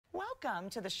welcome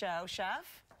to the show,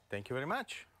 Chef. Thank you very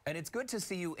much. And it's good to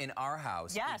see you in our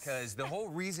house. Yes. Because the whole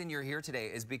reason you're here today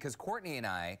is because Courtney and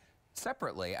I,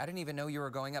 separately, I didn't even know you were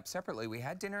going up separately. We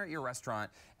had dinner at your restaurant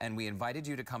and we invited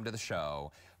you to come to the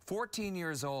show. 14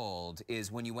 years old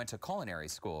is when you went to culinary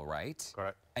school, right?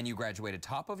 Correct. And you graduated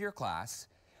top of your class.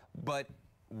 But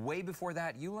way before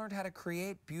that, you learned how to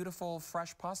create beautiful,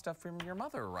 fresh pasta from your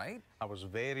mother, right? I was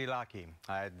very lucky.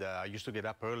 I used to get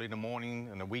up early in the morning,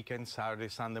 on the weekend, Saturday,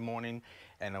 Sunday morning,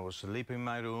 and I was sleeping in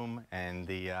my room, and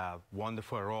the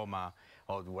wonderful aroma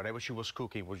of whatever she was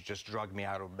cooking would just drag me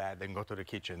out of bed and go to the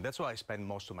kitchen. That's why I spend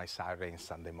most of my Saturday and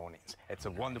Sunday mornings. It's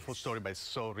a wonderful story, but it's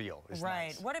so real. It's right.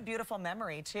 nice. What a beautiful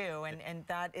memory, too. And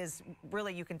that is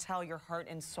really, you can tell your heart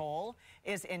and soul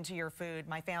is into your food.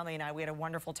 My family and I, we had a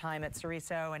wonderful time at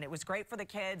Sorriso, and it was great for the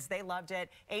kids. They loved it.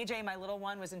 AJ, my little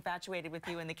one, was infatuated with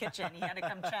you in the kitchen. He had to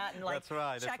come chat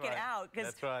and check it out.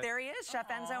 Because there he is, Chef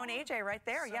Enzo and AJ right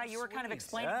there. So yeah, you were kind of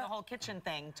explaining the whole kitchen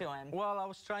thing to him. Well, I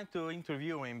was trying to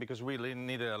interview him because we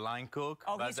needed a line cook.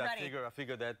 Oh, but he's ready. I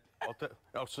figured that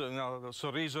also, you know, the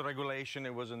Sorriso regulation,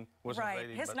 it wasn't right.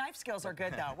 ready. His knife skills are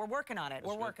good, though. We're working on it.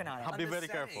 We're working on it. I'll be very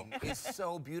careful. It's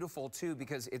so beautiful, too,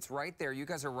 because it's right there. You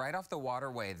guys are right off the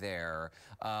waterway there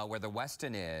where the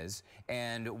Westin is.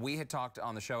 And we had talked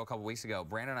on the show a couple weeks ago.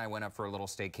 Brandon and I went up for a little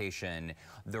staycation.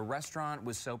 The restaurant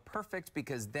was so perfect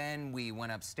because then we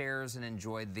went upstairs and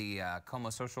enjoyed the Como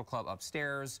Social Club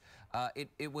upstairs.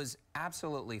 It was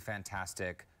absolutely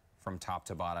fantastic from top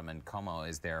to bottom, and Como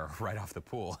is there right off the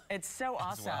pool. It's so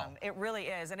awesome. Well. It really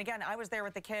is. And again, I was there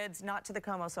with the kids, not to the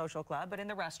Como Social Club, but in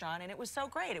the restaurant, and it was so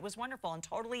great. It was wonderful and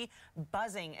totally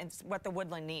buzzing. It's what the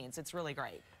Woodland needs. It's really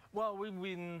great. Well, we've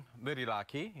been very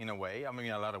lucky in a way. I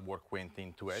mean, a lot of work went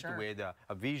into it. Sure. We had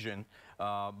a vision,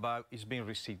 but it's been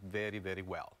received very, very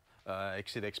well.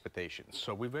 Exceed expectations.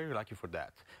 So we're very lucky for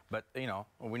that. But, you know,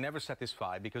 we're never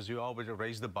satisfied because you always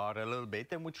raise the bar a little bit,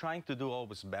 and we're trying to do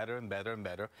always better and better and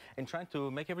better and trying to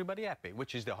make everybody happy,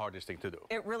 which is the hardest thing to do.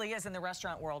 It really is in the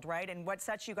restaurant world, right? And what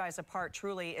sets you guys apart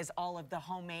truly is all of the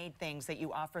homemade things that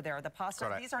you offer there. The pasta,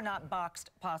 Correct. These are not boxed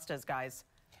pastas, guys.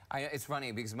 It's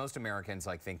funny because most Americans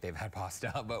think they've had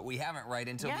pasta, but we haven't, right,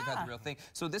 until we've had the real thing.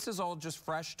 So this is all just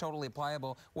fresh, totally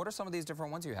pliable. What are some of these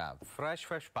different ones you have? Fresh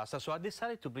pasta. So I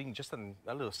decided to bring just a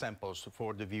little samples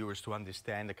for the viewers to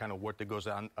understand the kind of work that goes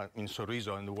on in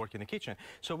Sorriso and the work in the kitchen.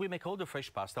 So we make all the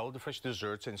fresh pasta, all the fresh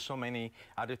desserts, and so many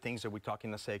other things that we'll talk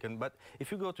in a second. But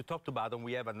if you go to top to bottom,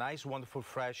 we have a nice, wonderful,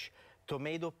 fresh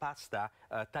tomato pasta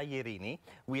taglierini.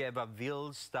 We have a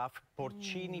veal stuffed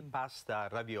porcini pasta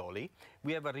ravioli.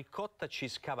 We have a ricotta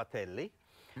cheese cavatelli.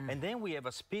 And then we have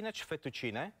a spinach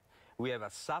fettuccine. We have a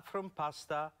saffron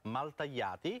pasta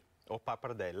maltagliati or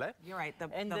pappardelle. You're right, the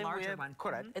then larger one.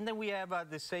 Correct. And then we have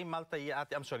the same maltagliati,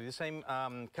 I'm sorry, the same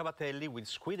cavatelli with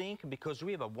squid ink, because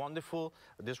we have a wonderful,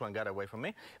 this one got away from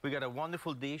me, we got a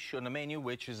wonderful dish on the menu,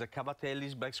 which is a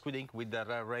cavatelli black squid ink with an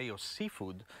array of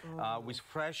seafood with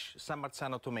fresh San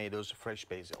Marzano tomatoes, fresh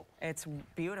basil. It's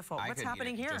beautiful. What's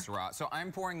happening here? Just raw. So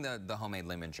I'm pouring the homemade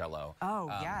limoncello. Oh,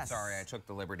 yes. Sorry, I took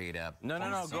the liberty to... No,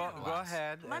 go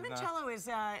ahead. Limoncello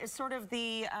is sort of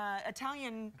the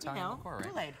Italian liqueur, right?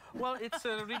 Kool-Aid. Well, it's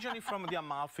originally from the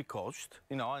Amalfi Coast,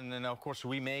 you know, and then, of course,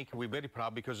 we're very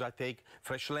proud because I take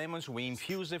fresh lemons, we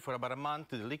infuse it for about a month,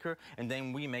 the liquor, and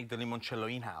then we make the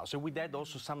limoncello in-house. And with that,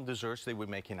 also some desserts that we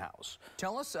make in-house.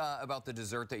 Tell us about the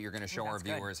dessert that you're going to show our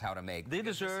viewers how to make. The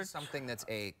dessert... This is something that's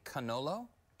a cannolo?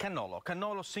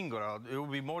 Cannolo singular. It will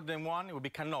be more than one. It will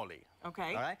be cannoli.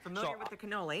 Okay. All right? Familiar with the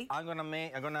cannoli. I'm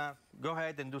gonna go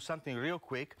ahead and do something real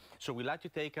quick. So we like to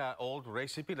take an old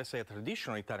recipe, let's say a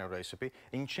traditional Italian recipe,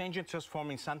 and change it,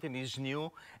 transforming something that is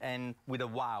new and with a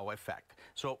wow effect.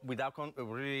 So without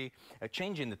really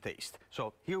changing the taste.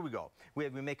 So here we go. We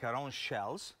make our own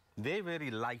shells. Very, very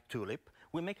light tulip.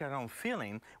 We make our own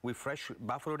filling with fresh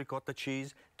buffalo ricotta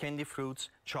cheese, candy fruits,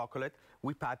 chocolate.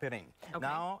 We pipe it in. Okay.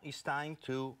 Now it's time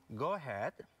to go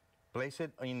ahead, place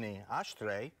it in the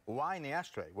ashtray. Why in the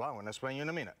ashtray? Well, I'm going to explain you in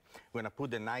a minute. We're going to put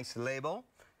the nice label,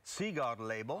 cigar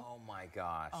label. Oh, my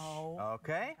gosh. Oh,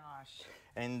 okay. My gosh.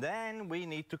 And then we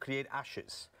need to create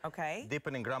ashes. Okay. Dip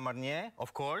it in Grand Marnier,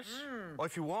 of course. Or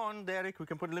if you want, Derek, we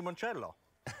can put limoncello.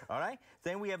 All right?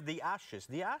 Then we have the ashes.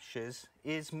 The ashes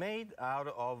is made out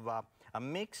of a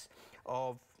mix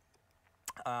of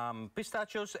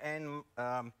pistachios and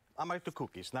amaretto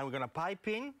cookies. Now we're going to pipe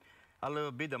in a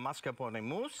little bit of mascarpone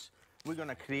mousse. We're going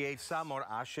to create some more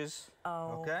ashes.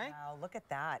 Oh, okay? Wow, look at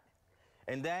that.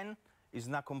 And then it's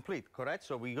not complete, correct?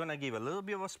 So we're going to give a little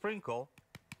bit of a sprinkle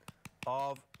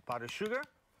of powdered sugar.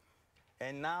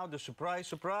 And now the surprise,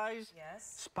 surprise,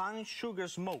 yes, spun sugar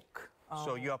smoke. Oh.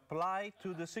 So you apply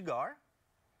to the cigar.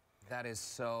 That is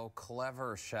so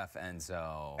clever, Chef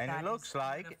Enzo. And That it looks is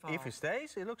like, beautiful. if it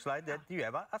stays, it looks like that you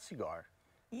have a cigar.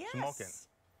 Yes. Smoking.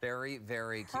 Very,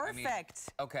 very cute. I mean, Perfect.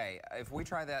 okay, if we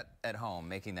try that at home,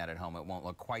 making that at home, it won't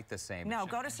look quite the same. No,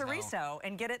 Chef go to Enzo. Sorriso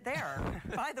and get it there.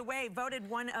 By the way, voted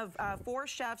one of 4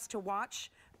 chefs to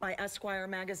watch by Esquire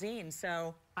magazine.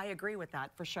 So I agree with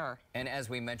that for sure. And as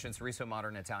we mentioned, Sorriso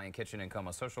Modern Italian Kitchen and Como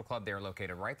Social Club, they're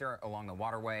located right there along the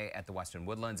waterway at the Westin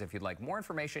Woodlands. If you'd like more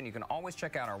information, you can always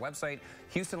check out our website,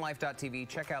 HoustonLife.tv.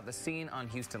 Check out the Scene on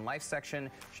Houston Life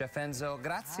section. Chef Enzo,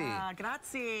 grazie.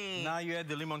 Grazie. Now you add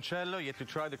the limoncello, you have to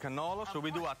try the cannolo, so we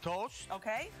do a toast.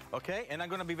 Okay. Okay, and I'm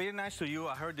gonna be very nice to you.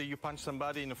 I heard that you punched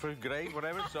somebody in the 1st grade,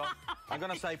 whatever, so I'm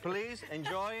gonna say please,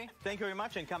 enjoy. Thank you very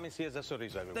much, and come and see us at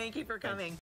Sorriso, everyone. Thank you for coming.